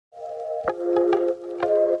Hello,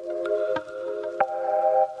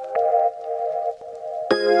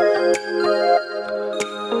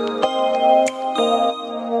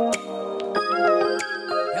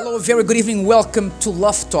 very good evening. Welcome to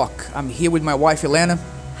Love Talk. I'm here with my wife, Elena.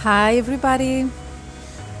 Hi, everybody.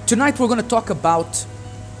 Tonight we're going to talk about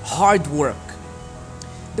hard work.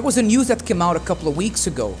 There was a news that came out a couple of weeks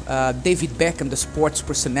ago. David Beckham, the sports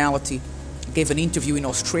personality, gave an interview in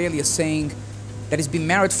Australia saying that he's been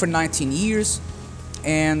married for 19 years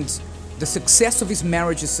and the success of his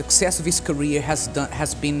marriage, the success of his career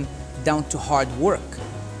has been down to hard work.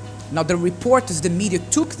 Now the reporters, the media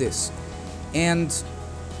took this and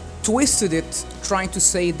twisted it, trying to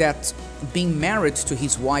say that being married to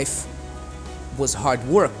his wife was hard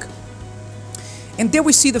work. And there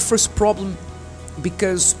we see the first problem,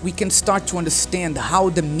 because we can start to understand how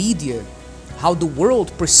the media, how the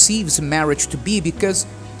world perceives marriage to be, because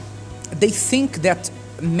they think that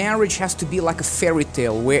marriage has to be like a fairy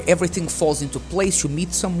tale where everything falls into place. You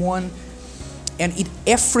meet someone and it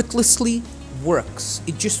effortlessly works.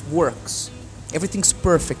 It just works. Everything's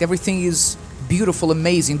perfect. Everything is beautiful,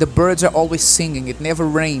 amazing. The birds are always singing. It never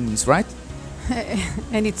rains, right?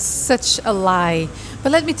 And it's such a lie.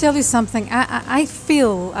 But let me tell you something. I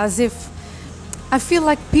feel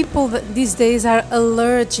like people these days are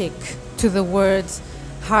allergic to the words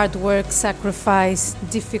hard work, sacrifice,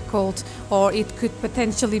 difficult, or it could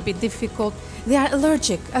potentially be difficult. They are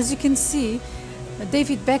allergic. As you can see,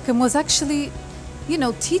 David Beckham was actually,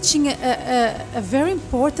 teaching a very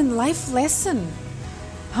important life lesson.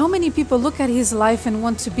 How many people look at his life and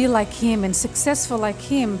want to be like him and successful like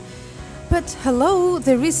him? But hello,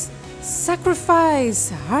 there is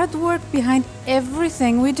sacrifice, hard work behind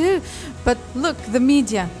everything we do. But look, the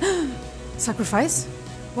media. Sacrifice?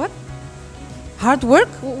 What? Hard work?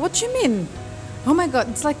 What do you mean? Oh my God,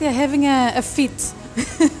 it's like they're having a fit.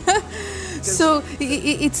 So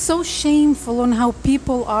it's so shameful on how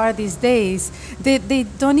people are these days. They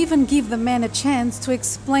don't even give the man a chance to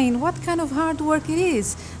explain what kind of hard work it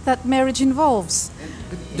is that marriage involves.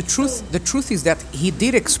 The truth is that he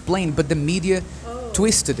did explain, but the media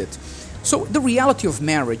twisted it. So the reality of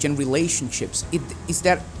marriage and relationships is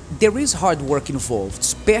that there is hard work involved,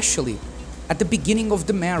 especially at the beginning of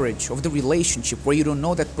the marriage, of the relationship, where you don't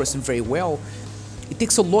know that person very well. It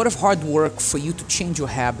takes a lot of hard work for you to change your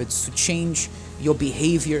habits, to change your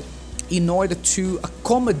behavior in order to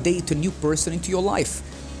accommodate a new person into your life.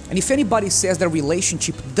 And if anybody says that a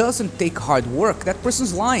relationship doesn't take hard work, that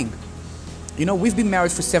person's lying. We've been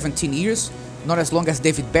married for 17 years, not as long as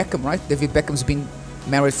David Beckham, right? David Beckham's been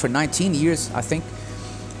married for 19 years, I think.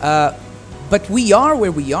 But we are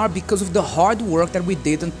where we are because of the hard work that we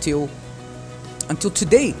did until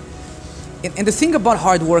today. And the thing about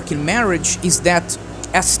hard work in marriage is that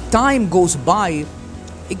as time goes by,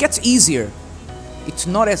 it gets easier. It's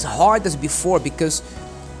not as hard as before, because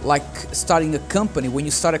like starting a company, when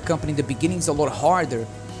you start a company in the beginning, it's a lot harder.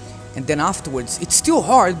 And then afterwards, it's still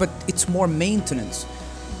hard, but it's more maintenance.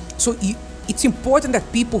 So it's important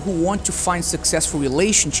that people who want to find successful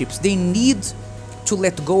relationships, they need to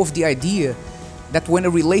let go of the idea that when a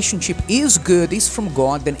relationship is good, is from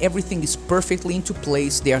God, then everything is perfectly into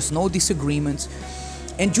place, there's no disagreements.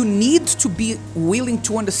 And you need to be willing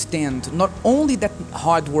to understand not only that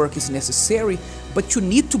hard work is necessary, but you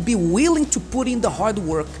need to be willing to put in the hard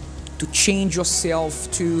work to change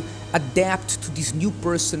yourself, to adapt to this new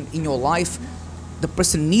person in your life. The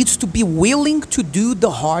person needs to be willing to do the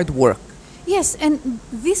hard work. Yes, and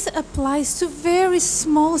this applies to very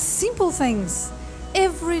small, simple things,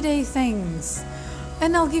 everyday things.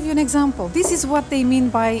 And I'll give you an example. This is what they mean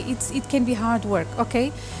by it can be hard work,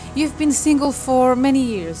 okay? You've been single for many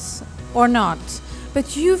years, or not,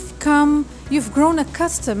 but you've grown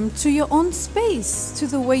accustomed to your own space, to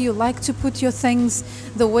the way you like to put your things,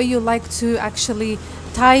 the way you like to actually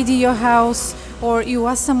tidy your house, or you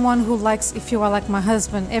are someone who likes, if you are like my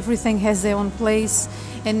husband, everything has their own place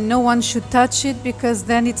and no one should touch it because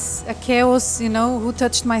then it's a chaos, who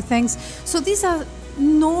touched my things. So these are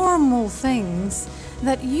normal things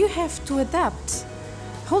that you have to adapt.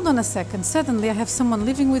 Hold on a second, suddenly I have someone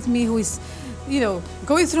living with me who is,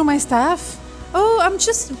 going through my stuff. Oh, I'm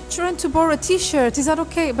just trying to borrow a t-shirt, is that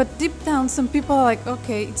okay? But deep down some people are like,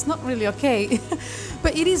 okay, it's not really okay.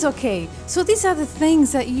 But it is okay. So these are the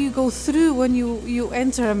things that you go through when you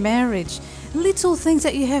enter a marriage. Little things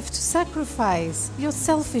that you have to sacrifice. Your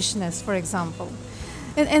selfishness, for example.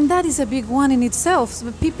 And that is a big one in itself.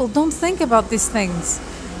 But people don't think about these things.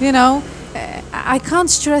 I can't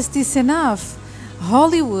stress this enough.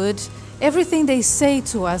 Hollywood, everything they say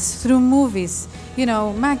to us through movies,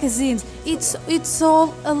 magazines, it's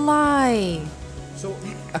all a lie. So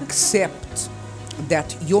accept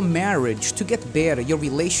that your marriage to get better, your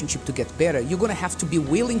relationship to get better, you're going to have to be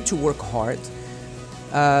willing to work hard,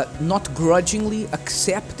 not grudgingly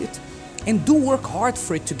accept it, and do work hard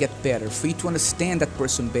for it to get better, for you to understand that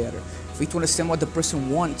person better, for you to understand what the person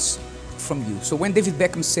wants from you. So when David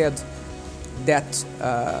Beckham said that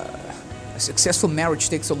a successful marriage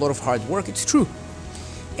takes a lot of hard work, it's true.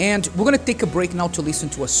 And we're going to take a break now to listen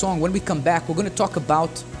to a song. When we come back, we're going to talk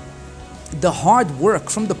about the hard work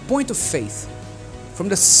from the point of faith, from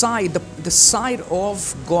the side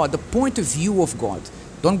of God, the point of view of God.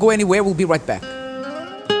 Don't go anywhere, we'll be right back.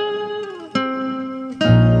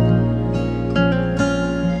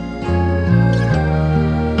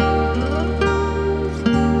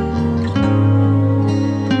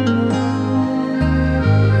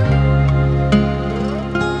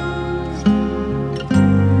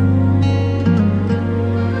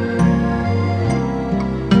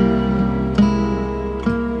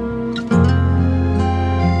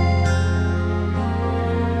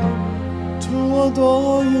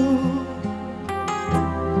 Adore you,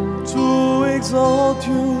 to exalt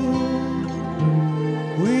you.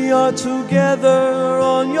 We are together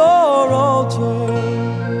on your altar.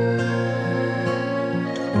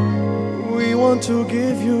 We want to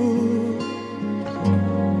give you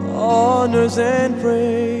honors and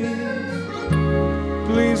praise,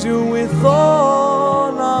 please you with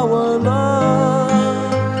all our love.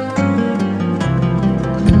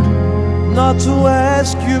 Not to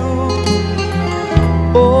ask you,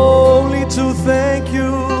 only to thank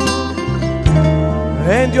you,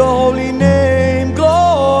 and your holy name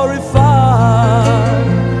glorify.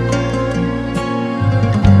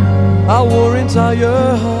 Our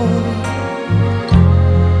entire heart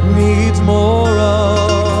needs more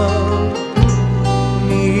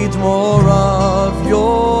of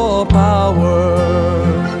your power.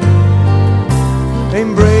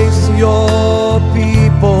 Embrace your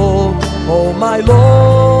people, oh my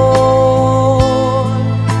Lord.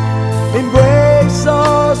 Embrace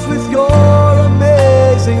us with your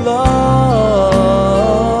amazing love.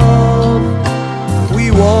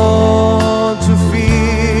 We want to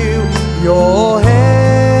feel your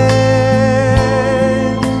hand.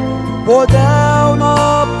 Pour down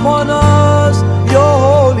upon us your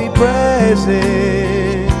holy presence.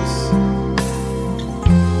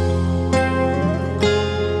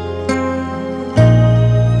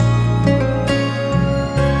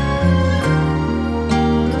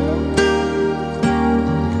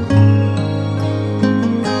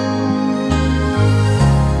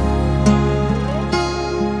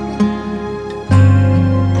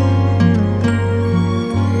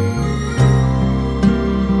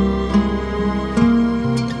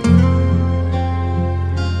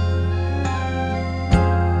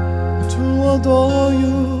 Adore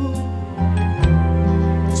you,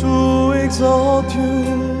 to exalt you.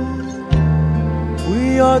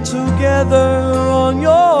 We are together on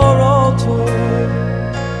your altar.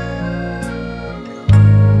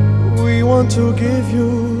 We want to give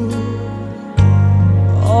you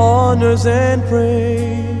honors and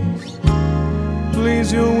praise,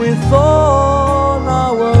 please you with all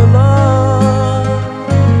our love.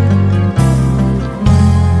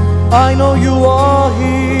 I know you are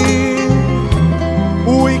here.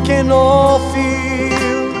 We can all feel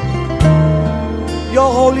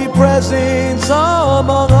your holy presence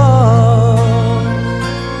among us.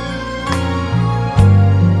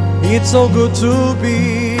 It's so good to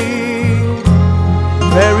be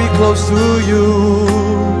very close to you.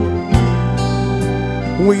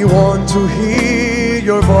 We want to hear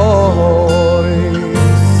your voice.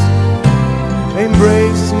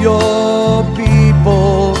 Embrace your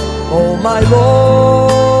people, oh my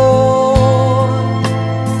Lord.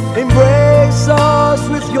 Embrace us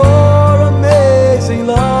with your amazing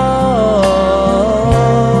love.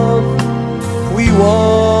 We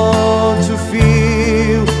want to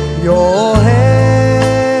feel your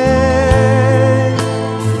hand.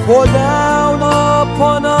 Pour down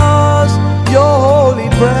upon us your holy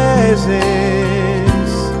presence.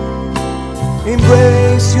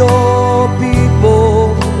 Embrace your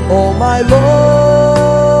people, oh my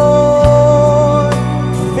Lord.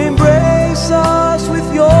 Embrace us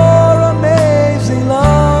with your amazing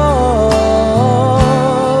love.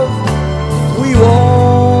 We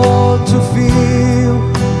want to feel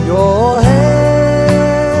your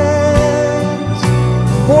hands.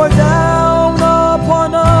 Pour down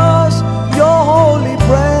upon us your holy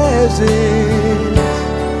presence.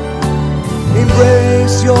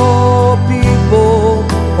 Embrace your people,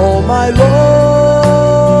 oh my Lord.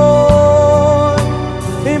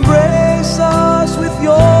 Embrace us with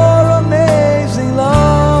your amazing love.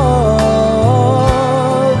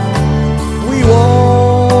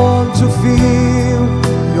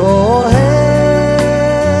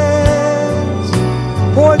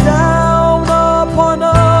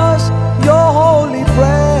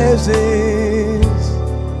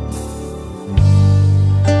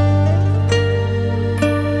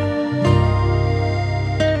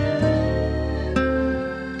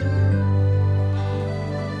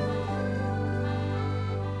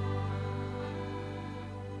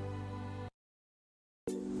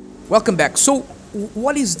 Welcome back. So,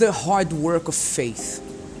 what is the hard work of faith?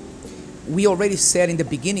 We already said in the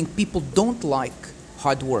beginning, people don't like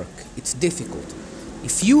hard work. It's difficult.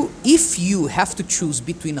 If you have to choose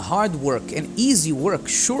between hard work and easy work,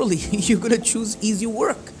 surely you're going to choose easy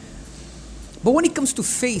work. But when it comes to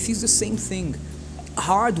faith, it's the same thing.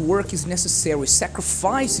 Hard work is necessary,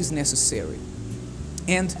 sacrifice is necessary.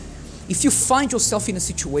 And if you find yourself in a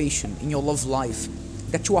situation in your love life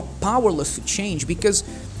that you are powerless to change, because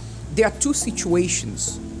there are two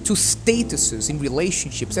situations, two statuses in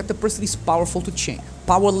relationships that the person is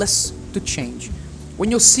powerless to change. When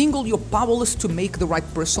you're single, you're powerless to make the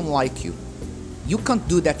right person like you. You can't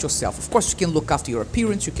do that yourself. Of course, you can look after your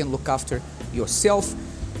appearance, you can look after yourself,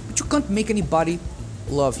 but you can't make anybody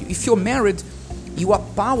love you. If you're married, you are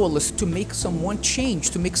powerless to make someone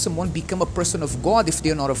change, to make someone become a person of God if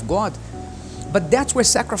they're not of God. But that's where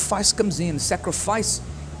sacrifice comes in. Sacrifice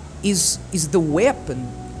is the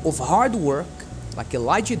weapon of hard work, like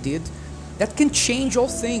Elijah did, that can change all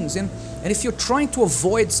things. And if you're trying to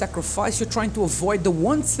avoid sacrifice, you're trying to avoid the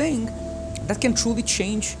one thing that can truly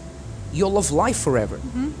change your love life forever.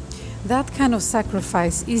 That kind of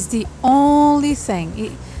sacrifice is the only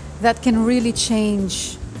thing that can really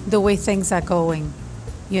change the way things are going,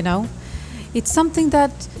 you know? It's something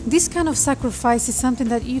that, this kind of sacrifice is something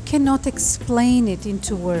that you cannot explain it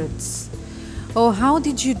into words. Oh, how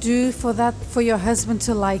did you do for your husband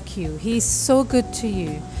to like you? He's so good to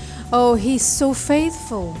you. Oh, he's so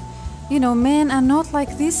faithful. You know, men are not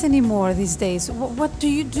like this anymore these days. What do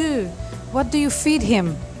you do? What do you feed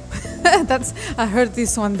him? I heard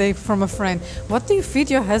this one day from a friend. What do you feed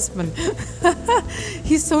your husband?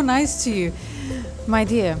 He's so nice to you. My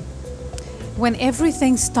dear, when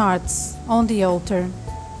everything starts on the altar,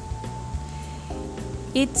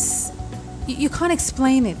 you can't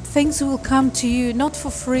explain it. Things will come to you, not for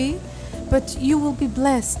free, but you will be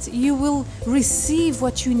blessed. You will receive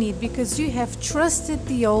what you need because you have trusted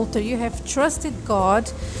the altar. You have trusted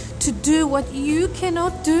God to do what you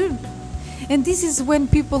cannot do. And this is when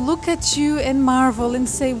people look at you and marvel and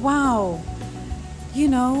say, wow, you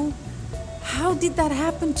know, how did that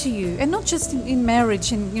happen to you? And not just in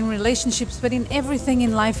marriage, in relationships, but in everything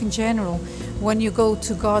in life in general, when you go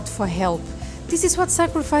to God for help. This is what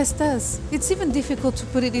sacrifice does. It's even difficult to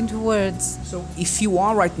put it into words. So if you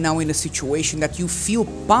are right now in a situation that you feel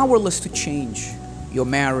powerless to change your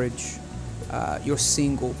marriage, you're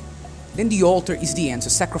single, then the altar is the answer.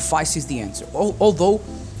 Sacrifice is the answer. Although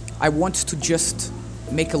I want to just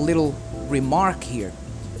make a little remark here.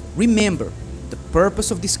 Remember, the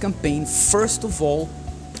purpose of this campaign, first of all,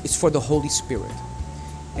 is for the Holy Spirit.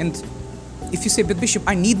 And if you say, but Bishop,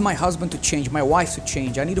 I need my husband to change, my wife to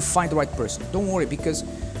change, I need to find the right person. Don't worry, because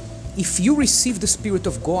if you receive the Spirit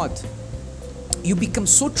of God, you become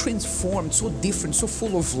so transformed, so different, so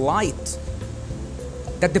full of light,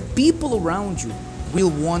 that the people around you will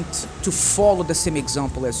want to follow the same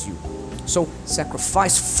example as you. So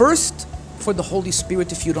sacrifice first for the Holy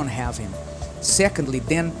Spirit if you don't have Him. Secondly,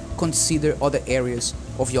 then consider other areas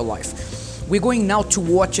of your life. We're going now to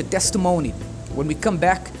watch a testimony. When we come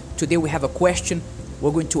back, today we have a question.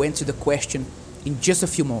 We're going to answer the question in just a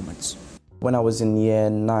few moments. When I was in year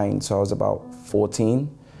 9, so I was about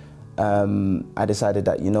 14, I decided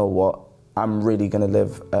that, you know what, I'm really gonna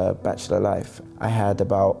live a bachelor life. I had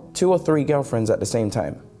about 2 or 3 girlfriends at the same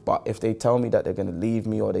time. But if they tell me that they're gonna leave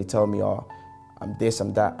me or they tell me, oh, I'm this,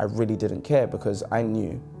 I'm that, I really didn't care because I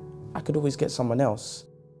knew I could always get someone else.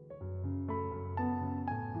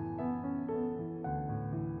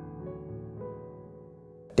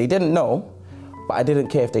 They didn't know, but I didn't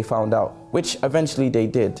care if they found out, which eventually they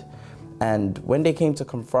did. And when they came to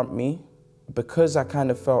confront me, because I kind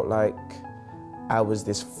of felt like I was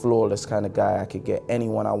this flawless kind of guy, I could get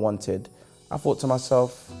anyone I wanted, I thought to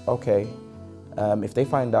myself, okay, if they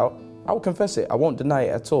find out, I will confess it. I won't deny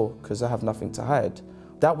it at all because I have nothing to hide.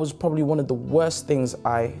 That was probably one of the worst things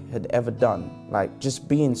I had ever done, like just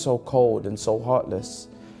being so cold and so heartless.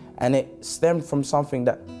 And it stemmed from something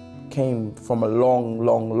that came from a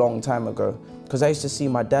long time ago. Because I used to see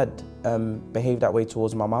my dad behave that way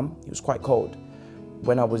towards my mum. He was quite cold.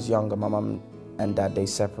 When I was younger, my mum and dad, they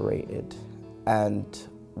separated. And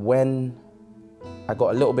when I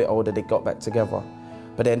got a little bit older, they got back together.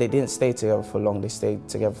 But then they didn't stay together for long. They stayed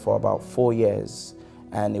together for about 4 years.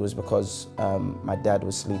 And it was because my dad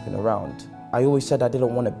was sleeping around. I always said I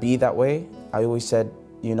didn't want to be that way. I always said,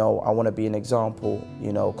 you know, I want to be an example,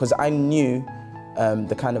 you know, because I knew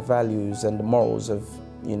the kind of values and the morals of,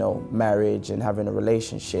 you know, marriage and having a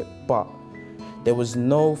relationship. But there was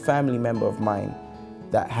no family member of mine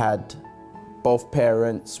that had both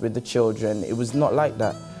parents with the children. It was not like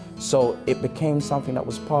that. So it became something that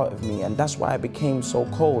was part of me, and that's why I became so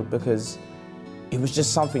cold, because it was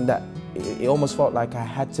just something that it almost felt like I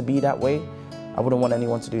had to be that way. I wouldn't want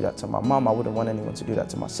anyone to do that to my mum. I wouldn't want anyone to do that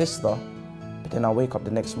to my sister. But then I wake up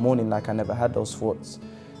the next morning like I never had those thoughts,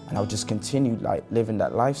 and I would just continue like living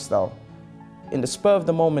that lifestyle. In the spur of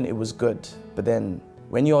the moment, it was good, but then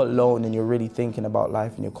when you're alone and you're really thinking about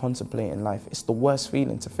life and you're contemplating life, it's the worst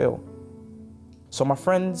feeling to feel. So my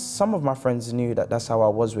friends, some of my friends knew that that's how I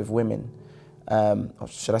was with women, or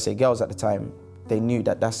should I say girls at the time. They knew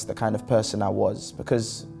that that's the kind of person I was,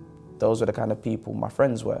 because those were the kind of people my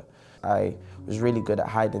friends were. I was really good at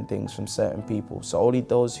hiding things from certain people, so only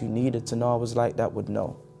those who needed to know I was like that would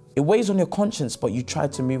know. It weighs on your conscience, but you try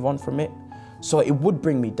to move on from it. So it would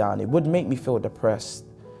bring me down, it would make me feel depressed,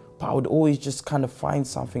 but I would always just kind of find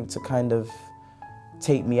something to kind of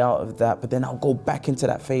take me out of that, but then I'll go back into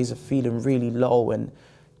that phase of feeling really low and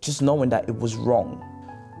just knowing that it was wrong.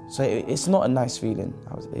 So it's not a nice feeling.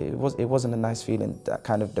 It wasn't a nice feeling, that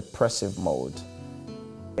kind of depressive mode.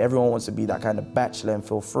 Everyone wants to be that kind of bachelor and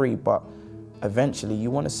feel free, but eventually you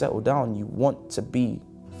want to settle down, you want to be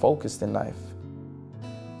focused in life.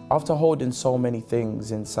 After holding so many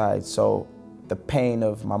things inside, so the pain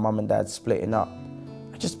of my mum and dad splitting up,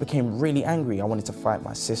 I just became really angry. I wanted to fight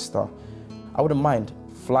my sister. I wouldn't mind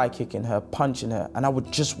fly kicking her, punching her, and I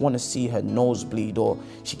would just want to see her nose bleed or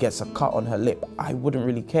she gets a cut on her lip. I wouldn't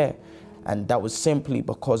really care. And that was simply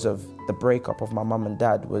because of the breakup of my mum and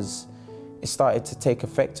dad. It started to take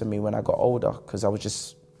effect on me when I got older, because I was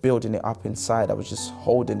just building it up inside. I was just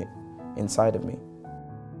holding it inside of me.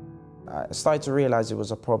 I started to realize it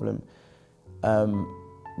was a problem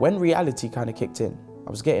when reality kind of kicked in. I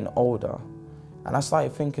was getting older, and I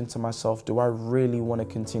started thinking to myself, do I really want to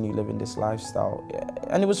continue living this lifestyle?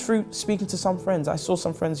 And it was through speaking to some friends. I saw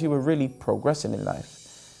some friends who were really progressing in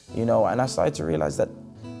life, you know, and I started to realize that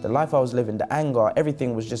the life I was living, the anger,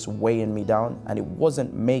 everything was just weighing me down, and it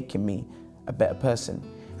wasn't making me a better person.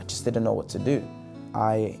 I just didn't know what to do.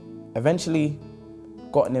 I eventually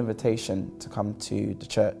got an invitation to come to the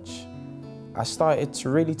church. I started to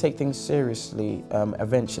really take things seriously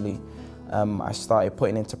eventually. I started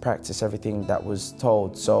putting into practice everything that was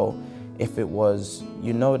told. So if it was,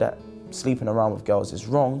 you know that sleeping around with girls is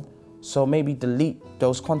wrong, so maybe delete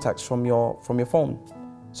those contacts from your phone.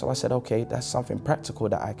 So I said, okay, that's something practical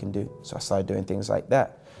that I can do. So I started doing things like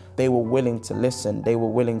that. They were willing to listen. They were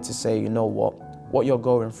willing to say, you know what you're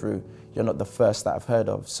going through, you're not the first that I've heard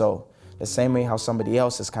of. So the same way how somebody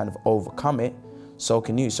else has kind of overcome it, so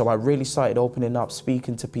can you. So I really started opening up,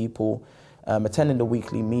 speaking to people, attending the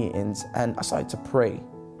weekly meetings, and I started to pray,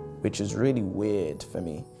 which is really weird for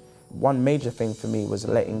me. One major thing for me was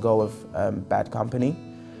letting go of bad company,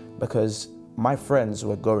 because my friends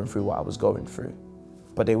were going through what I was going through,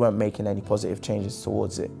 but they weren't making any positive changes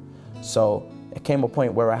towards it. So it came a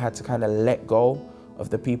point where I had to kind of let go of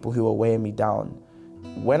the people who were weighing me down.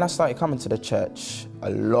 When I started coming to the church, a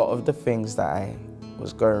lot of the things that I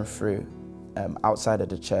was going through outside of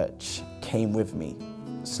the church came with me.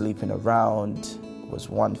 Sleeping around was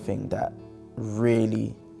one thing that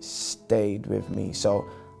really stayed with me. So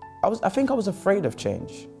I think I was afraid of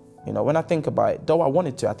change. You know, when I think about it, though I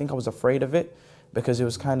wanted to, I think I was afraid of it, because it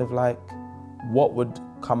was kind of like, what would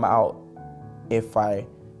come out if I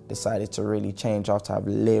decided to really change after I've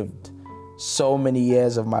lived so many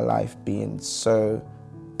years of my life being so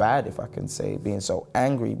bad, if I can say, being so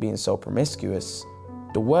angry, being so promiscuous.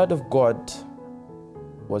 The Word of God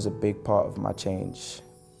was a big part of my change.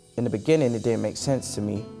 In the beginning, it didn't make sense to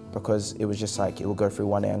me, because it was just like it would go through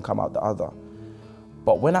one ear and come out the other.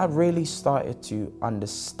 But when I really started to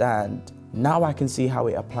understand, now I can see how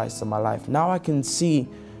it applies to my life. Now I can see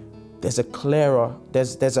there's a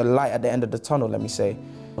light at the end of the tunnel, let me say.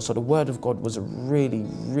 So the Word of God was a really,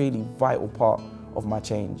 really vital part of my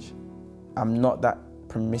change. I'm not that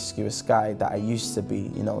promiscuous guy that I used to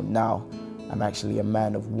be. You know, now I'm actually a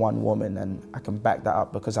man of one woman, and I can back that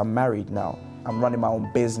up because I'm married now. I'm running my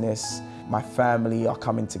own business. My family are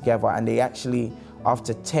coming together, and they actually,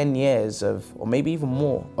 after 10 years of, or maybe even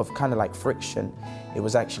more, of kind of like friction, it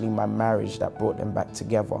was actually my marriage that brought them back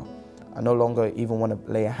together. I no longer even want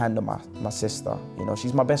to lay a hand on my sister. You know,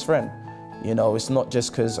 she's my best friend. You know, it's not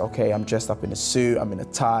just because, okay, I'm dressed up in a suit, I'm in a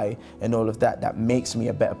tie and all of that, that makes me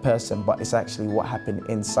a better person, but it's actually what happened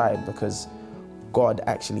inside, because God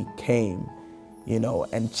actually came, you know,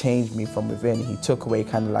 and changed me from within. He took away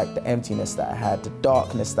kind of like the emptiness that I had, the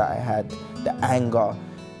darkness that I had, the anger,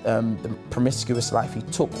 the promiscuous life. He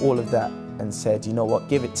took all of that and said, you know what,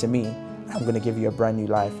 give it to me. I'm going to give you a brand new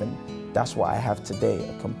life. And that's what I have today,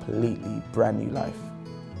 a completely brand new life.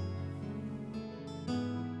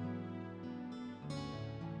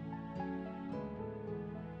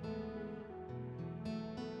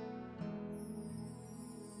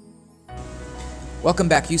 Welcome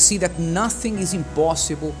back. You see that nothing is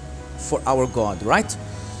impossible for our God, right?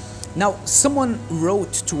 Now, someone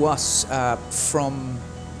wrote to us from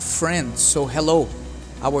France. So hello,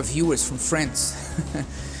 our viewers from France.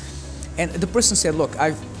 And the person said, look,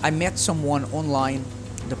 I met someone online.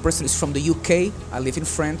 The person is from the UK. I live in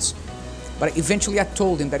France. But eventually I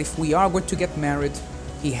told him that if we are going to get married,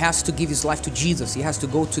 he has to give his life to Jesus. He has to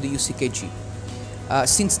go to the UCKG.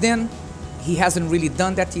 Since then, he hasn't really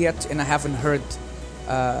done that yet, and I haven't heard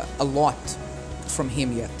a lot from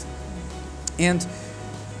him yet. And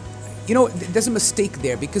you know, there's a mistake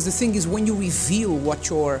there, because the thing is, when you reveal what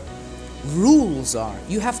your rules are,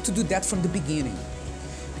 you have to do that from the beginning.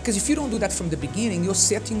 Because if you don't do that from the beginning, you're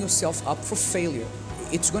setting yourself up for failure.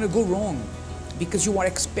 It's going to go wrong, because you are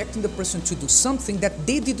expecting the person to do something that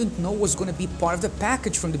they didn't know was going to be part of the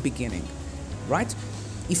package from the beginning, right?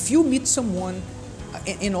 If you meet someone,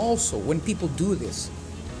 and also when people do this,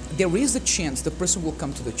 there is a chance the person will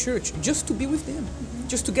come to the church just to be with them,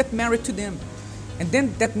 just to get married to them. And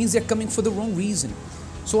then that means they're coming for the wrong reason.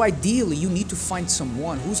 So ideally, you need to find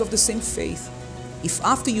someone who's of the same faith. If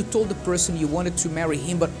after you told the person you wanted to marry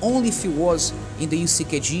him, but only if he was in the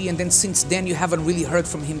UCKG, and then since then you haven't really heard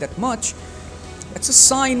from him that much, that's a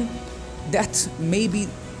sign that maybe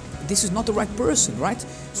this is not the right person, right?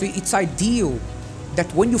 So it's ideal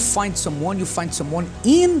that when you find someone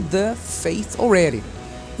in the faith already.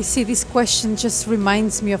 You see, this question just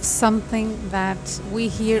reminds me of something that we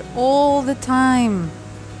hear all the time.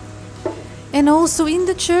 And also in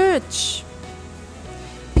the church.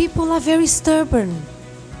 People are very stubborn.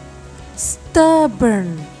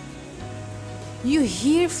 Stubborn. You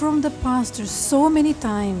hear from the pastor so many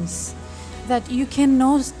times that you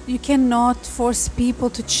cannot force people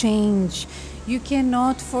to change. You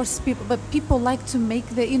cannot force people, but people like to make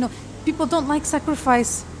people don't like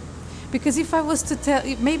sacrifice. Because if I was to tell,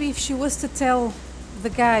 maybe if she was to tell the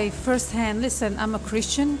guy firsthand, listen, I'm a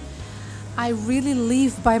Christian, I really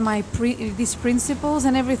live by these principles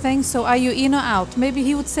and everything, so are you in or out? Maybe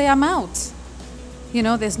he would say, I'm out. You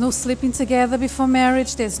know, there's no sleeping together before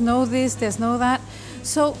marriage, there's no this, there's no that.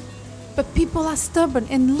 So, but people are stubborn,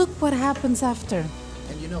 and look what happens after.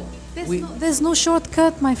 And you know, there's no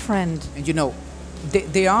shortcut, my friend. And you know,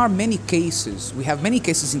 there are many cases, we have many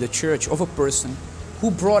cases in the church of a person who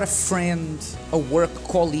brought a friend, a work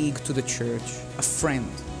colleague to the church, a friend,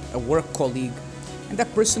 a work colleague, and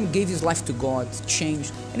that person gave his life to God,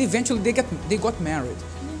 changed, and eventually they got married.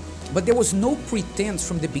 But there was no pretense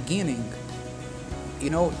from the beginning, you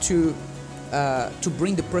know, to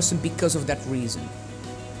bring the person because of that reason.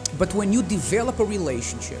 But when you develop a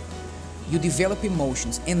relationship, you develop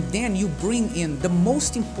emotions, and then you bring in the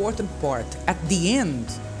most important part at the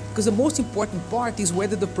end, because the most important part is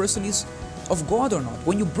whether the person is of God or not.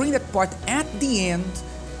 When you bring that part at the end,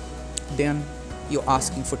 then you're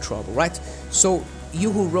asking for trouble, right? So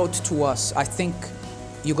you who wrote to us, I think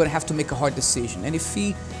you're going to have to make a hard decision. And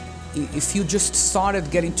if you just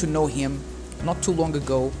started getting to know him not too long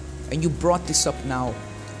ago, and you brought this up now,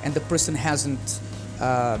 and the person hasn't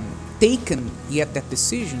taken yet that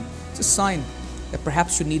decision, it's a sign that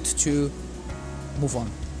perhaps you need to move on.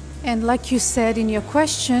 And like you said in your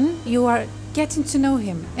question, you are getting to know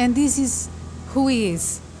him, and this is who he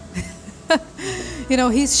is. You know,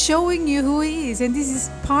 he's showing you who he is, and this is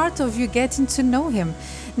part of you getting to know him.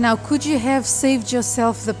 Now, could you have saved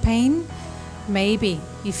yourself the pain? Maybe,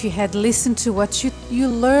 if you had listened to what you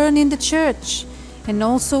learn in the church, and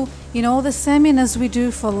also in all the seminars we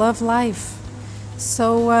do for Love Life.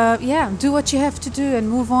 So yeah, do what you have to do and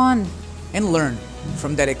move on. And learn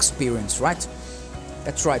from that experience, right?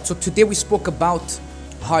 That's right. So today we spoke about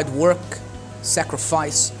hard work,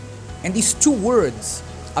 sacrifice, and these two words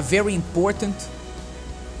are very important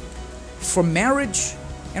for marriage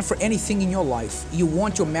and for anything in your life. You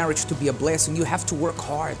want your marriage to be a blessing, you have to work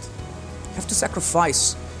hard. You have to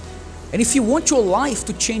sacrifice. And if you want your life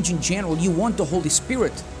to change in general, you want the Holy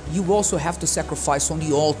Spirit, you also have to sacrifice on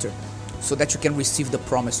the altar so that you can receive the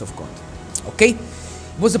promise of God. Okay?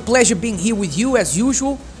 It was a pleasure being here with you as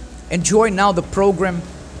usual. Enjoy now the program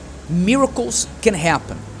Miracles Can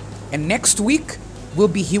Happen. And next week, we'll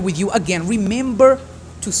be here with you again. Remember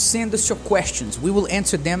to send us your questions. We will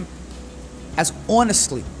answer them as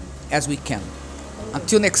honestly as we can.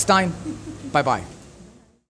 Until next time, bye-bye.